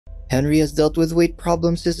Henry has dealt with weight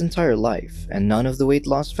problems his entire life, and none of the weight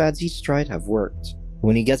loss fads he's tried have worked.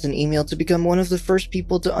 When he gets an email to become one of the first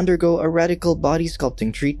people to undergo a radical body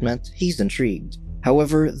sculpting treatment, he's intrigued.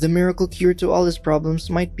 However, the miracle cure to all his problems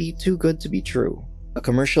might be too good to be true. A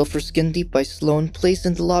commercial for Skin Deep by Sloan plays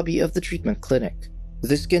in the lobby of the treatment clinic.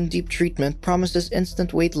 The Skin Deep treatment promises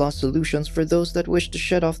instant weight loss solutions for those that wish to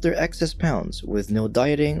shed off their excess pounds with no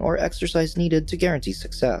dieting or exercise needed to guarantee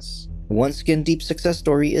success. One Skin Deep success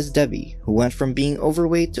story is Debbie, who went from being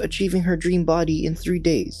overweight to achieving her dream body in 3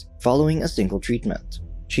 days following a single treatment.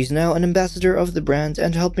 She's now an ambassador of the brand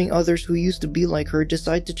and helping others who used to be like her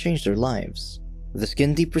decide to change their lives. The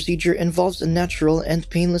Skin Deep procedure involves a natural and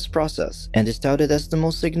painless process and is touted as the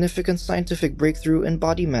most significant scientific breakthrough in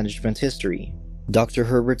body management history. Dr.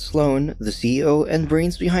 Herbert Sloan, the CEO and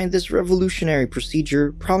brains behind this revolutionary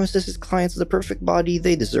procedure, promises his clients the perfect body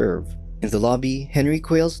they deserve. In the lobby, Henry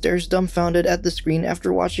Quayle stares dumbfounded at the screen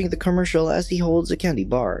after watching the commercial as he holds a candy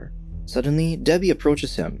bar. Suddenly, Debbie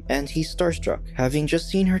approaches him, and he's starstruck, having just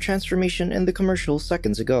seen her transformation in the commercial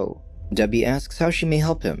seconds ago. Debbie asks how she may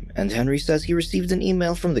help him, and Henry says he received an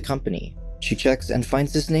email from the company. She checks and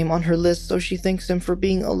finds his name on her list, so she thanks him for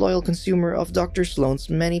being a loyal consumer of Dr.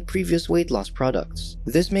 Sloan's many previous weight loss products.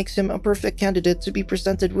 This makes him a perfect candidate to be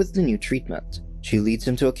presented with the new treatment. She leads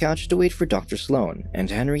him to a couch to wait for Dr. Sloan, and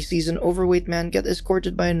Henry sees an overweight man get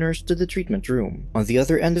escorted by a nurse to the treatment room. On the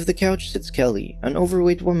other end of the couch sits Kelly, an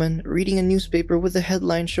overweight woman, reading a newspaper with a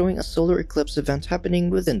headline showing a solar eclipse event happening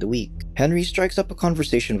within the week. Henry strikes up a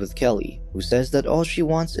conversation with Kelly, who says that all she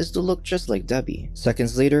wants is to look just like Debbie.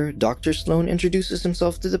 Seconds later, Dr. Sloan introduces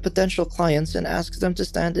himself to the potential clients and asks them to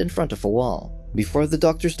stand in front of a wall. Before the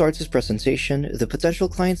doctor starts his presentation, the potential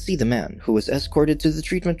clients see the man, who was escorted to the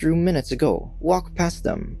treatment room minutes ago, walk past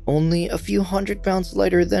them, only a few 100 pounds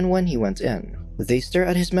lighter than when he went in. They stare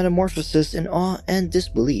at his metamorphosis in awe and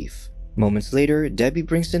disbelief. Moments later, Debbie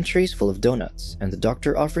brings in trays full of donuts, and the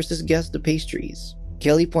doctor offers his guests the pastries.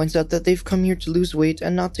 Kelly points out that they've come here to lose weight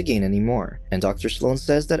and not to gain any more, and Dr. Sloan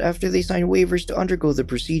says that after they sign waivers to undergo the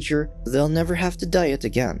procedure, they'll never have to diet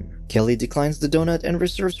again. Kelly declines the donut and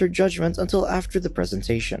reserves her judgment until after the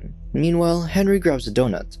presentation. Meanwhile, Henry grabs a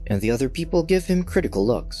donut, and the other people give him critical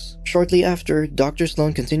looks. Shortly after, Dr.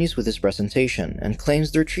 Sloan continues with his presentation and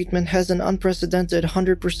claims their treatment has an unprecedented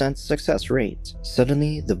 100% success rate.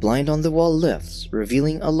 Suddenly, the blind on the wall lifts,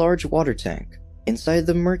 revealing a large water tank. Inside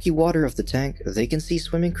the murky water of the tank, they can see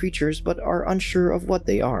swimming creatures but are unsure of what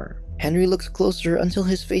they are. Henry looks closer until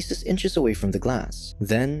his face is inches away from the glass.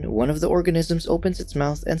 Then, one of the organisms opens its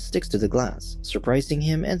mouth and sticks to the glass, surprising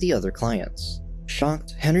him and the other clients.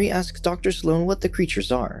 Shocked, Henry asks Dr. Sloan what the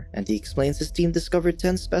creatures are, and he explains his team discovered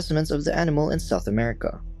 10 specimens of the animal in South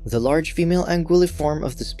America. The large female anguilliform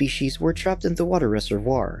of the species were trapped in the water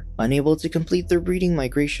reservoir, unable to complete their breeding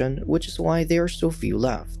migration, which is why there are so few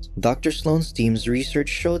left. Dr. Sloan's team's research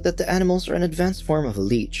showed that the animals are an advanced form of a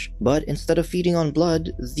leech, but instead of feeding on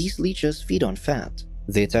blood, these leeches feed on fat.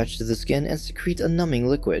 They attach to the skin and secrete a numbing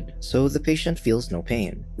liquid, so the patient feels no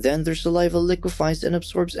pain. Then their saliva liquefies and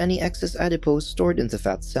absorbs any excess adipose stored in the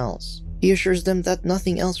fat cells. He assures them that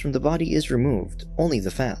nothing else from the body is removed, only the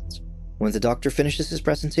fat. When the doctor finishes his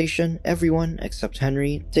presentation, everyone, except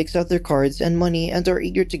Henry, takes out their cards and money and are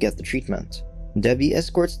eager to get the treatment. Debbie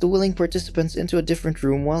escorts the willing participants into a different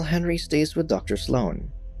room while Henry stays with Dr.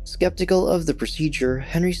 Sloan. Skeptical of the procedure,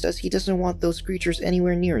 Henry says he doesn't want those creatures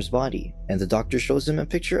anywhere near his body, and the doctor shows him a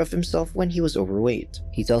picture of himself when he was overweight.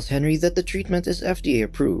 He tells Henry that the treatment is FDA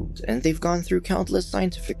approved, and they've gone through countless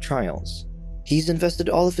scientific trials. He's invested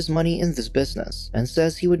all of his money in this business, and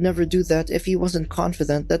says he would never do that if he wasn't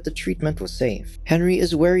confident that the treatment was safe. Henry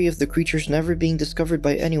is wary of the creatures never being discovered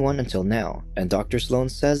by anyone until now, and Dr. Sloan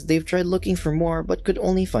says they've tried looking for more but could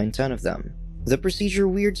only find 10 of them. The procedure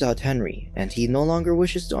weirds out Henry, and he no longer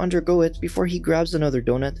wishes to undergo it before he grabs another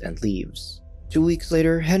donut and leaves. 2 weeks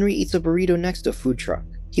later, Henry eats a burrito next to a food truck.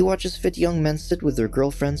 He watches fit young men sit with their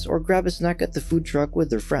girlfriends or grab a snack at the food truck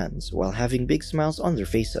with their friends while having big smiles on their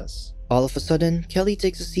faces. All of a sudden, Kelly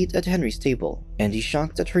takes a seat at Henry's table, and he's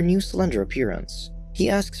shocked at her new slender appearance. He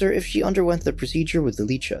asks her if she underwent the procedure with the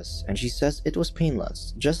leeches, and she says it was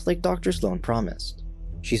painless, just like Dr. Sloan promised.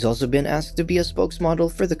 She's also been asked to be a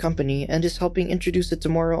spokesmodel for the company and is helping introduce it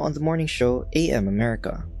tomorrow on the morning show AM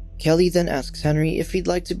America. Kelly then asks Henry if he'd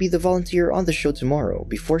like to be the volunteer on the show tomorrow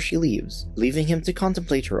before she leaves, leaving him to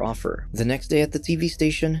contemplate her offer. The next day at the TV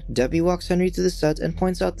station, Debbie walks Henry to the set and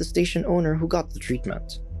points out the station owner who got the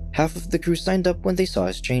treatment. Half of the crew signed up when they saw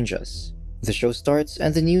his changes. The show starts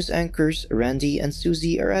and the news anchors, Randy and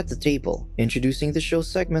Susie, are at the table, introducing the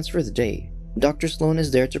show's segments for the day. Dr. Sloan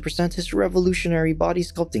is there to present his revolutionary body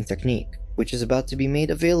sculpting technique, which is about to be made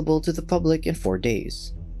available to the public in 4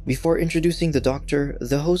 days. Before introducing the doctor,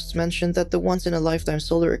 the hosts mentioned that the once-in-a-lifetime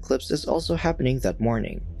solar eclipse is also happening that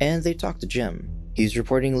morning, and they talk to Jim. He's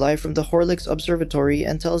reporting live from the Horlicks Observatory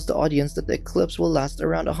and tells the audience that the eclipse will last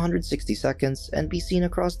around 160 seconds and be seen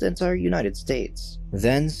across the entire United States.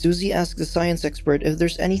 Then, Susie asks the science expert if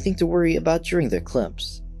there's anything to worry about during the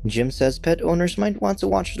eclipse. Jim says pet owners might want to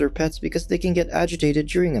watch their pets because they can get agitated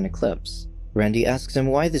during an eclipse. Randy asks him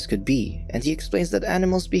why this could be, and he explains that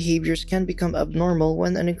animals' behaviors can become abnormal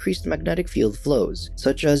when an increased magnetic field flows,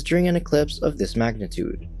 such as during an eclipse of this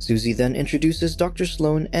magnitude. Susie then introduces Dr.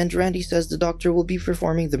 Sloan, and Randy says the doctor will be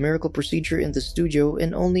performing the miracle procedure in the studio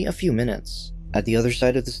in only a few minutes. At the other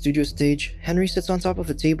side of the studio stage, Henry sits on top of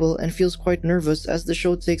a table and feels quite nervous as the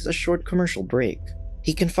show takes a short commercial break.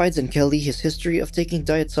 He confides in Kelly his history of taking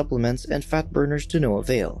diet supplements and fat burners to no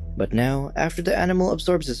avail, but now, after the animal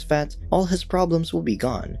absorbs his fat, all his problems will be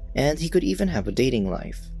gone, and he could even have a dating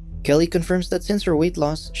life. Kelly confirms that since her weight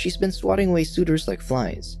loss, she's been swatting away suitors like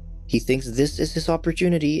flies. He thinks this is his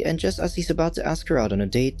opportunity, and just as he's about to ask her out on a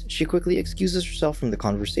date, she quickly excuses herself from the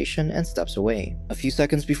conversation and steps away. A few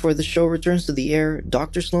seconds before the show returns to the air,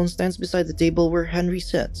 Dr. Sloan stands beside the table where Henry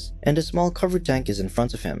sits, and a small covered tank is in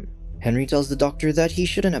front of him. Henry tells the doctor that he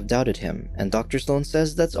shouldn't have doubted him, and Dr. Sloan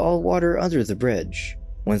says that's all water under the bridge.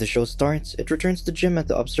 When the show starts, it returns to Jim at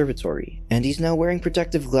the observatory, and he's now wearing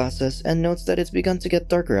protective glasses and notes that it's begun to get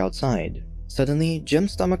darker outside. Suddenly,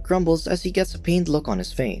 Jim's stomach grumbles as he gets a pained look on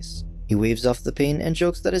his face. He waves off the pain and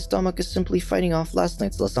jokes that his stomach is simply fighting off last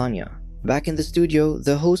night's lasagna. Back in the studio,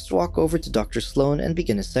 the hosts walk over to Dr. Sloan and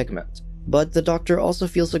begin his segment. But the doctor also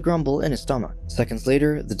feels a grumble in his stomach. Seconds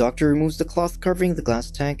later, the doctor removes the cloth covering the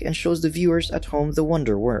glass tank and shows the viewers at home the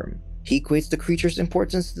wonder worm. He equates the creature's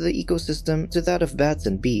importance to the ecosystem to that of bats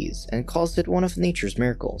and bees and calls it one of nature's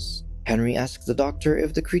miracles. Henry asks the doctor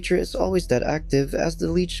if the creature is always that active as the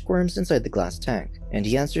leech squirms inside the glass tank, and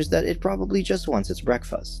he answers that it probably just wants its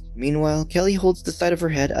breakfast. Meanwhile, Kelly holds the side of her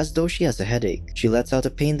head as though she has a headache. She lets out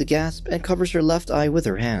a pained gasp and covers her left eye with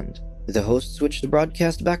her hand. The hosts switch the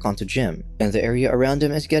broadcast back onto Jim, and the area around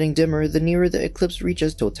him is getting dimmer the nearer the eclipse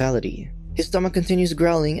reaches totality. His stomach continues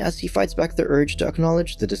growling as he fights back the urge to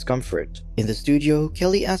acknowledge the discomfort. In the studio,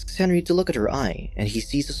 Kelly asks Henry to look at her eye, and he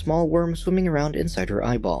sees a small worm swimming around inside her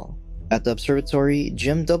eyeball. At the observatory,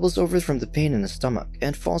 Jim doubles over from the pain in his stomach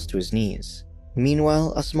and falls to his knees.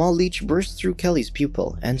 Meanwhile, a small leech bursts through Kelly's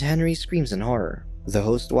pupil, and Henry screams in horror. The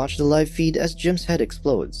host watch the live feed as Jim's head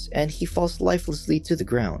explodes, and he falls lifelessly to the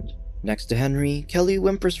ground. Next to Henry, Kelly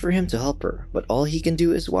whimpers for him to help her, but all he can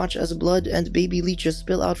do is watch as blood and baby leeches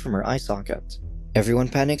spill out from her eye socket. Everyone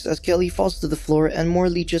panics as Kelly falls to the floor and more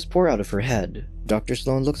leeches pour out of her head. Dr.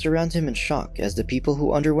 Sloan looks around him in shock as the people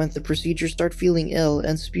who underwent the procedure start feeling ill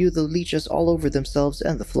and spew the leeches all over themselves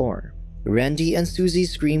and the floor. Randy and Susie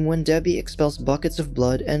scream when Debbie expels buckets of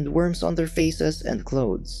blood and worms on their faces and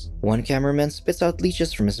clothes. One cameraman spits out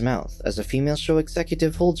leeches from his mouth as a female show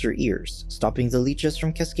executive holds her ears, stopping the leeches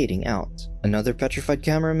from cascading out. Another petrified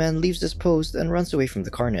cameraman leaves his post and runs away from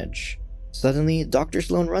the carnage. Suddenly, Dr.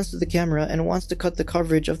 Sloan runs to the camera and wants to cut the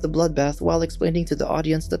coverage of the bloodbath while explaining to the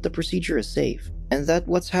audience that the procedure is safe, and that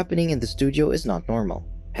what's happening in the studio is not normal.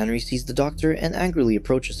 Henry sees the doctor and angrily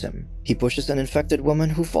approaches him. He pushes an infected woman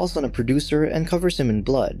who falls on a producer and covers him in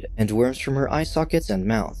blood and worms from her eye sockets and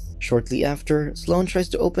mouth. Shortly after, Sloan tries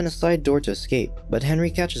to open a side door to escape, but Henry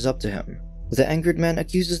catches up to him. The angered man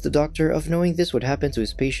accuses the doctor of knowing this would happen to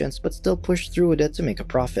his patients but still pushed through with it to make a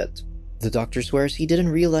profit. The doctor swears he didn't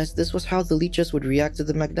realize this was how the leeches would react to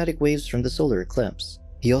the magnetic waves from the solar eclipse.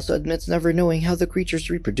 He also admits never knowing how the creatures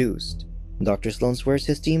reproduced. Dr. Sloan swears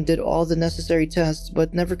his team did all the necessary tests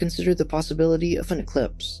but never considered the possibility of an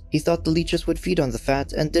eclipse. He thought the leeches would feed on the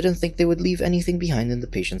fat and didn't think they would leave anything behind in the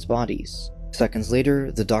patients' bodies. Seconds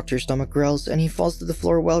later, the doctor's stomach growls and he falls to the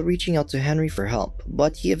floor while reaching out to Henry for help,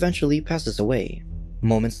 but he eventually passes away.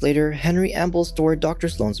 Moments later, Henry ambles toward Dr.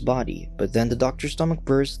 Sloan's body, but then the doctor's stomach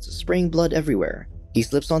bursts, spraying blood everywhere. He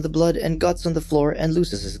slips on the blood and guts on the floor and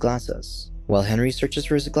loses his glasses. While Henry searches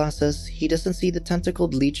for his glasses, he doesn't see the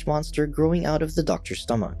tentacled leech monster growing out of the doctor's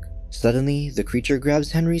stomach. Suddenly, the creature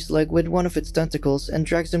grabs Henry's leg with one of its tentacles and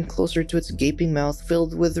drags him closer to its gaping mouth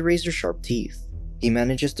filled with razor-sharp teeth. He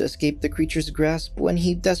manages to escape the creature's grasp when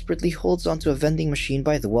he desperately holds onto a vending machine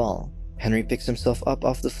by the wall. Henry picks himself up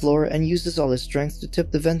off the floor and uses all his strength to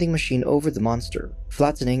tip the vending machine over the monster,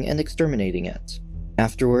 flattening and exterminating it.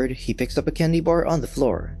 Afterward, he picks up a candy bar on the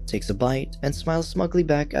floor, takes a bite, and smiles smugly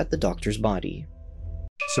back at the doctor's body.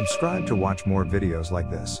 Subscribe to watch more videos like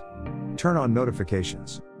this. Turn on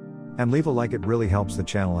notifications. And leave a like, it really helps the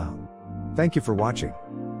channel out. Thank you for watching.